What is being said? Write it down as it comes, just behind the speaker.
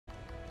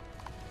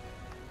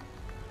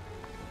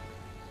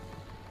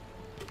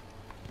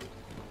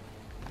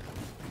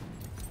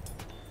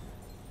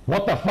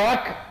What the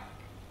fuck?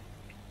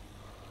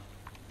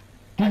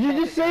 Did you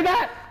just see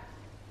that?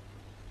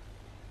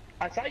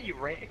 I saw you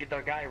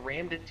the guy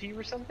rammed into you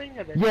or something.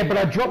 And then Yeah, but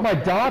I dropped my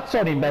darts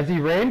on him as he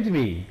rammed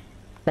me.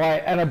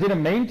 And I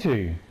didn't mean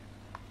to.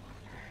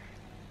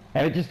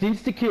 And it just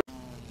insta-killed.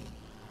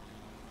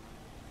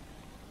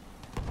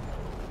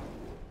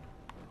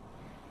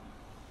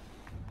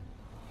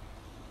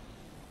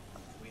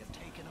 We have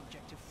taken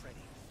objective Freddy.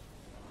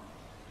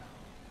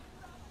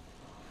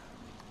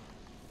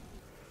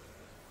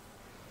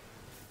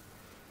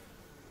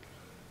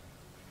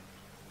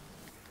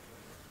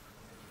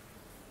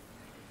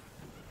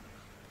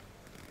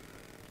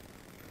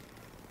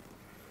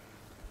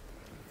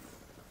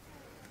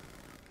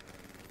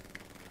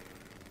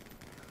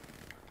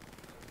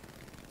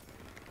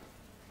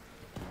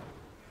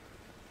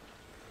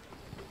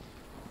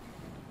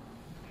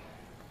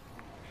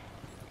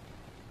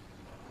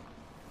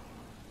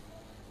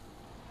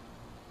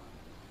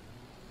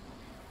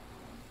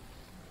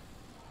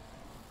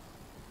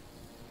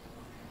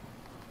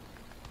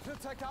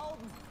 Flugzeug da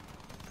oben!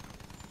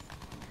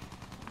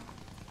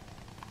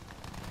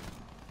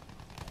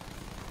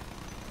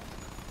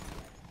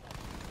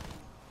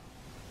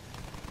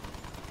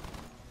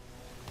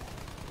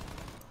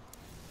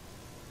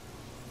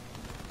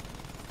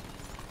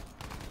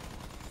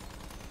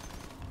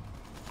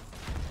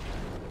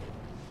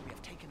 We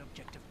have taken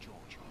objective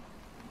George.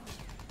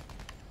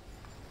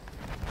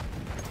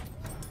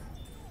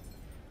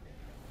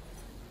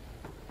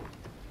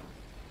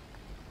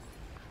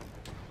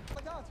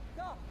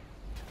 Da!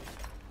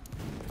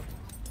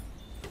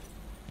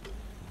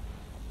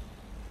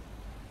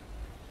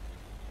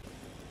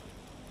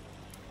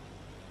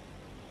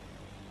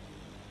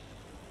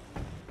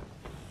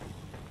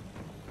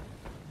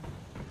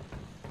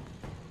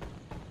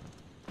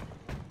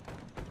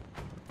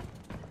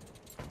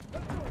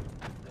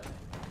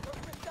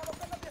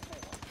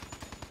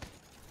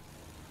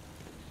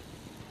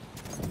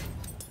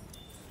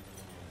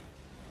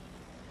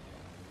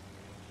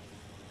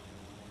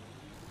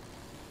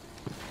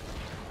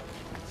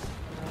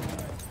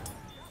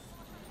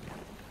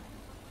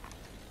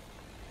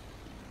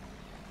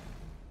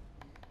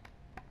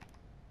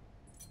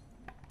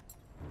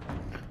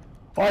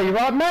 Oh, you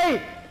right,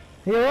 mate?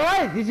 You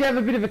alright? Did you have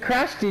a bit of a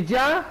crash, did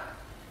ya?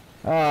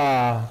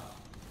 Ah,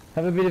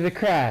 have a bit of a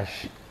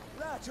crash.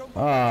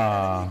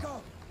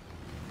 Ah,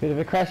 bit of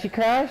a crashy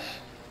crash?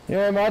 You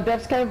know where my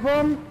deaths came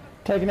from?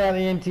 Taking out the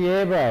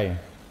anti-air, bro.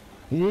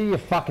 You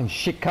fucking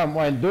shit cunt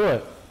won't do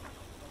it.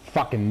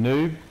 Fucking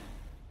noob.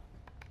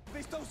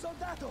 Visto un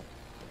soldato!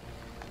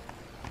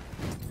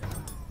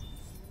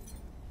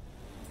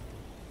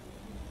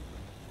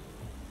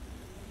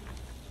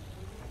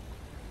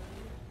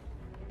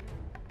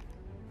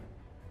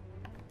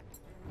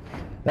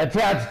 That's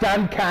how it's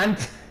done,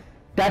 cunt.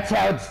 That's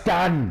how it's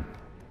done.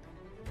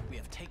 We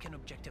have taken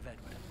objective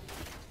Edward.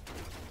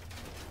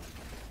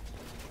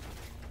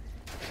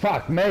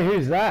 Fuck me,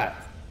 who's that?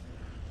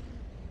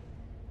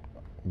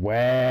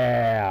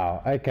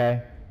 Wow,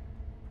 okay.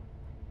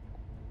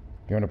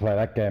 You want to play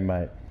that game,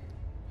 mate?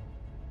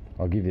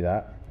 I'll give you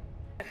that.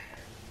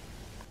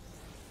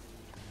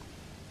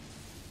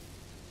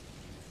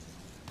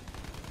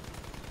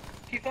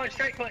 Keep flying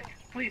straight, click,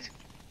 please.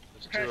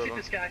 Try to shoot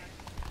this guy.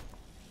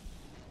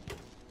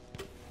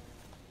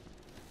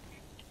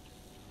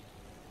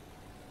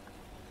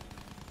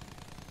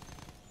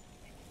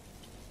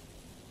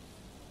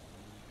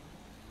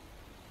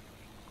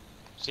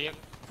 See him?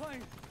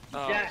 Fine.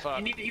 Oh, yeah, fuck.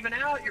 you need to even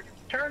out. You're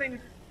turning.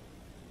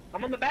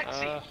 I'm on the back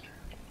seat.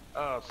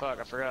 Oh, fuck,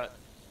 I forgot.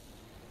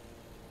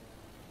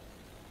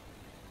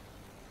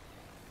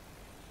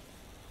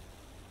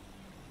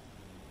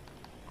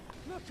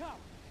 Look out!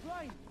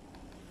 Right!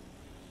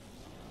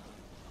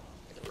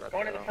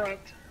 Going to the front.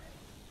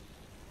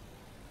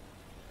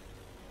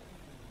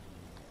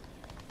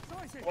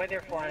 The way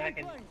they're flying, I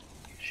can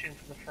shoot him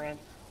from the front.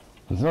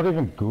 It's not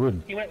even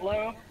good. He went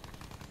low.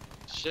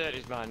 Shit,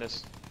 he's behind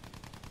us.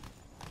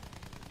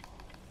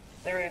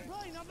 They're in.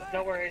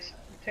 No worries.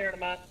 I'm tearing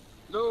them out.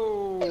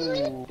 No,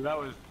 that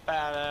was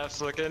badass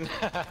looking.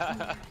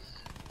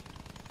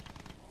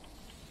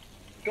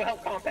 Go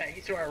help Combat.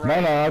 He's to our No,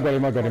 right. no, I got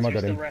him, I got him, I Once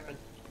got you're him. still repping.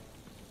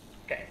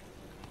 Okay.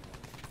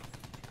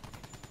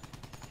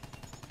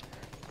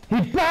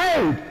 He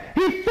bailed!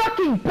 He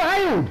fucking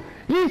bailed!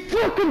 You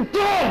fucking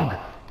dog!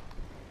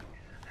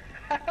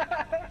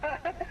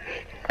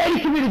 And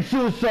he committed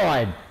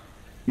suicide!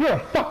 You're a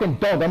fucking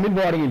dog, I'm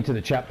inviting him to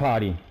the chat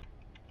party.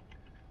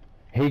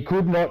 He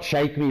could not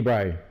shake me,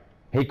 bro.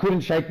 He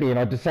couldn't shake me and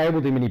I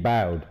disabled him and he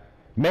bailed.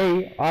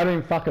 Me, I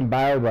don't fucking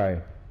bail,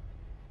 bro.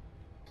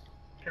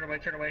 Turn away,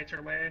 turn away, turn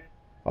away.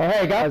 Oh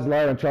hey guys,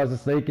 low and tries to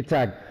sneak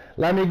attack.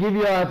 Let me give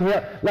you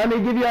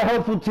a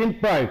helpful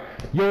tip, bro.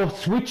 Your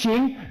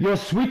switching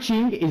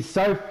is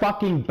so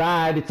fucking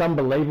bad, it's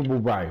unbelievable,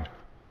 bro.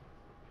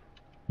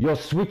 Your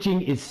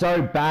switching is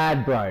so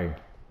bad, bro.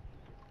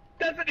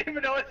 Doesn't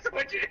even know what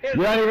switching is.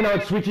 You don't even know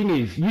what switching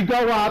is. You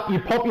go up, you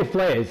pop your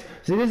flares.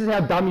 See, this is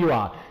how dumb you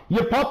are.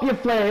 You pop your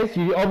flares,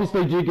 you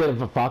obviously do get it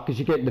for fuck because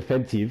you're getting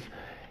defensive.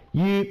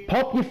 You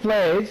pop your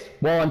flares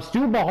while I'm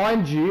still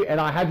behind you and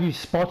I have you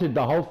spotted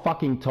the whole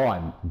fucking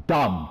time.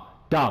 Dumb.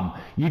 Dumb.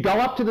 You go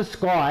up to the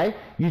sky,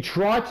 you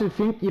try to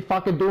think you're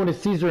fucking doing a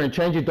scissor and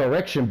change your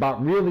direction,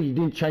 but really you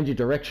didn't change your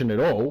direction at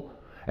all.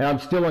 And I'm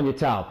still on your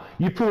tail.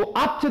 You pull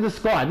up to the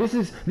sky. This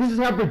is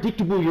how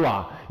predictable you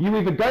are. You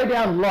either go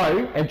down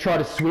low and try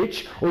to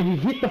switch, or you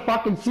hit the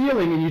fucking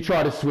ceiling and you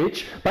try to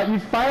switch, but you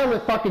fail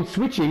at fucking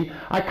switching.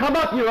 I come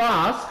up your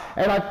ass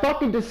and I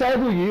fucking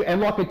disable you,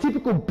 and like a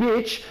typical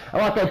bitch,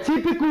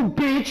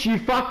 you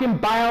fucking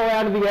bail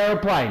out of the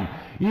airplane.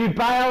 You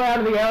bail out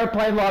of the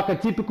airplane like a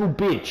typical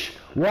bitch.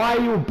 Why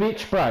are you a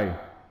bitch, bro?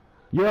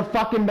 You're a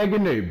fucking mega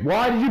noob.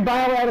 Why did you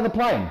bail out of the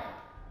plane?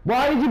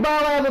 Why did you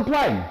bail out of the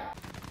plane?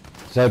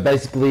 So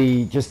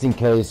basically, just in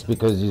case,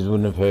 because you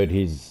wouldn't have heard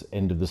his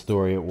end of the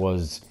story, it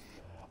was,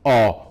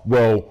 oh,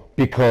 well,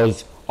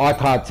 because I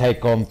can't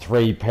take on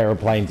 3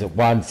 paraplanes at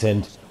once,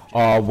 and,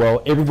 oh,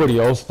 well, everybody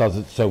else does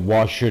it, so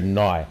why shouldn't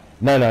I?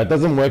 No, it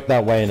doesn't work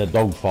that way in a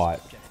dogfight.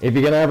 If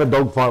you're going to have a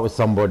dogfight with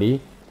somebody,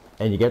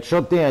 and you get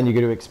shot down, you're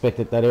going to expect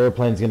that that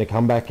airplane's going to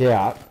come back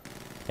out,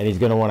 and he's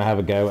going to want to have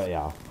a go at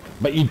you.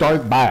 But you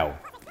don't bail.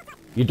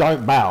 You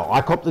don't bail.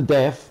 I copped the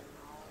death,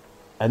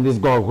 and this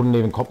guy wouldn't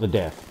even cop the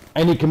death.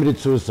 And he committed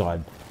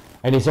suicide.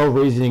 And his whole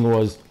reasoning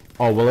was,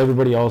 oh, well,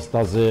 everybody else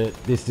does it,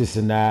 this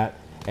and that,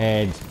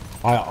 and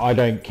I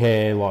don't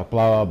care, like,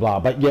 blah, blah, blah.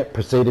 But yet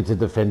proceeded to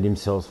defend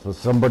himself. For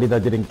somebody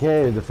that didn't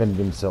care, he defended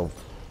himself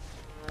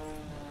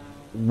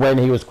when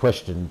he was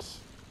questioned.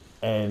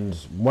 And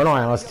when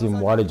I asked him,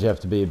 why did you have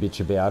to be a bitch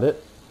about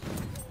it?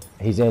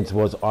 His answer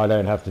was, I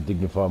don't have to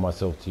dignify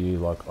myself to you,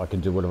 like, I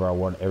can do whatever I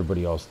want,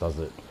 everybody else does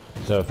it.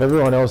 So if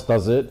everyone else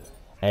does it,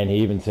 and he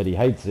even said he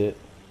hates it,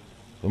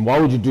 then why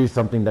would you do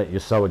something that you're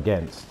so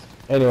against?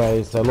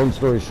 Anyway, so long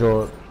story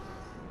short,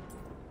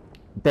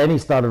 then he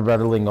started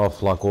rattling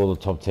off like all the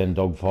top 10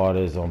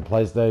 dogfighters on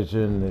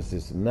PlayStation,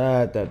 this and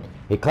that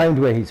he claimed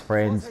were his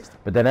friends,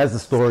 but then as the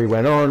story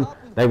went on,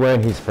 they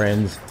weren't his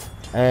friends,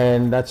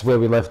 and that's where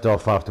we left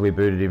off after we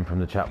booted him from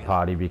the chat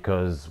party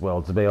because,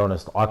 well, to be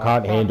honest, I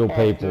can't handle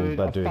people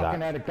that do that. I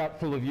fucking had a gut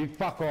full of you,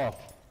 fuck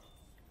off.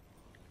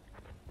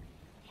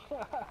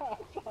 I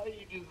thought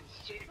you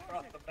just shoot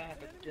across the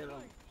map and get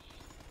him.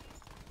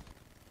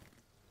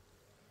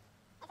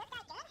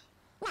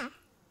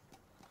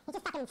 He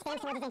just fucking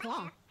stands towards his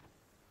anti-air.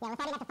 Yeah,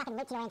 without even have to fucking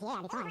loop to your anti-air,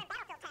 I'd be fine. So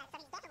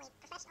he's definitely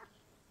professional.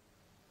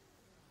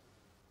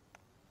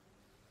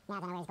 Now I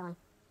don't know where he's going.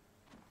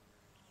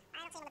 I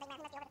don't see him on the big map,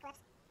 he must be over the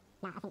cliffs.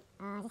 No, I think,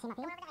 is this him up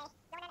here? Go over the A.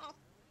 Go over the A.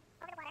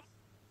 Over the water.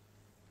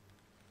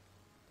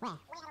 Where? Way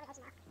out over the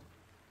ocean now.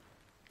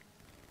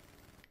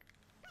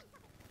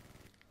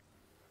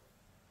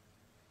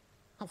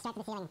 Head straight to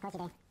the ceiling, of course you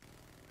do.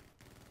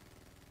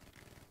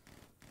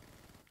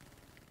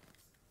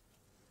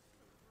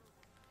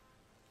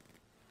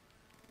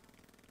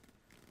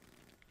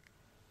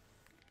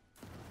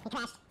 He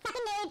crashed.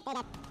 Fucking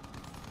dude!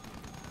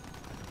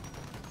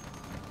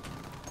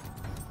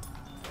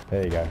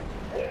 There you go.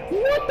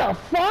 What the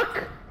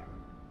fuck?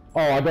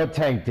 Oh, I got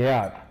tanked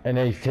out, and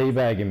he's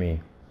teabagging me.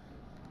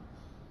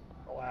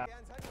 Wow.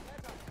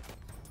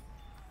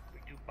 We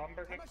do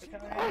bumper next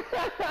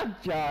time?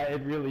 Ja,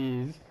 it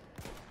really is.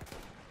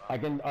 I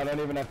don't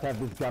even have to have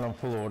this gun on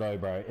full auto,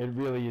 bro. It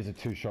really is a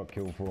 2-shot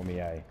kill for me,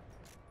 eh?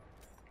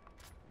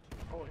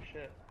 Holy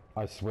shit.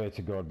 I swear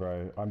to God,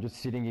 bro. I'm just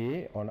sitting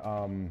here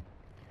on,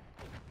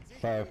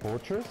 Fire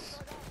Fortress.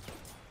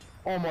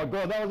 Oh my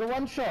God, that was a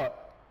 1-shot!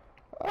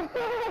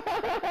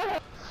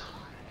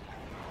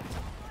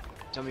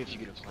 Tell me if you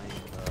get a plane,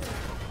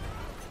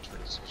 try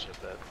to switch up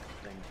that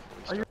thing before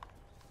we start.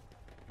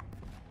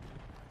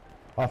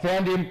 I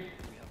found him!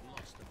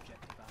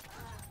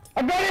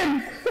 I got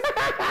him!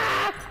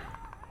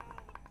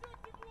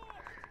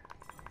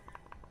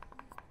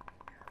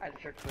 I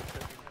just heard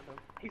footsteps behind him.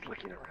 He's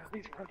looking around,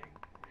 he's running.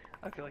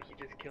 I feel like you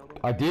just killed him.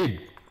 I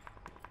did.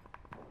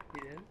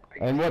 You did?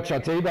 And watch, I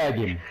teabag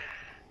him.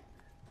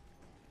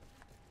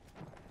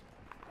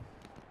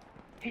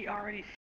 He already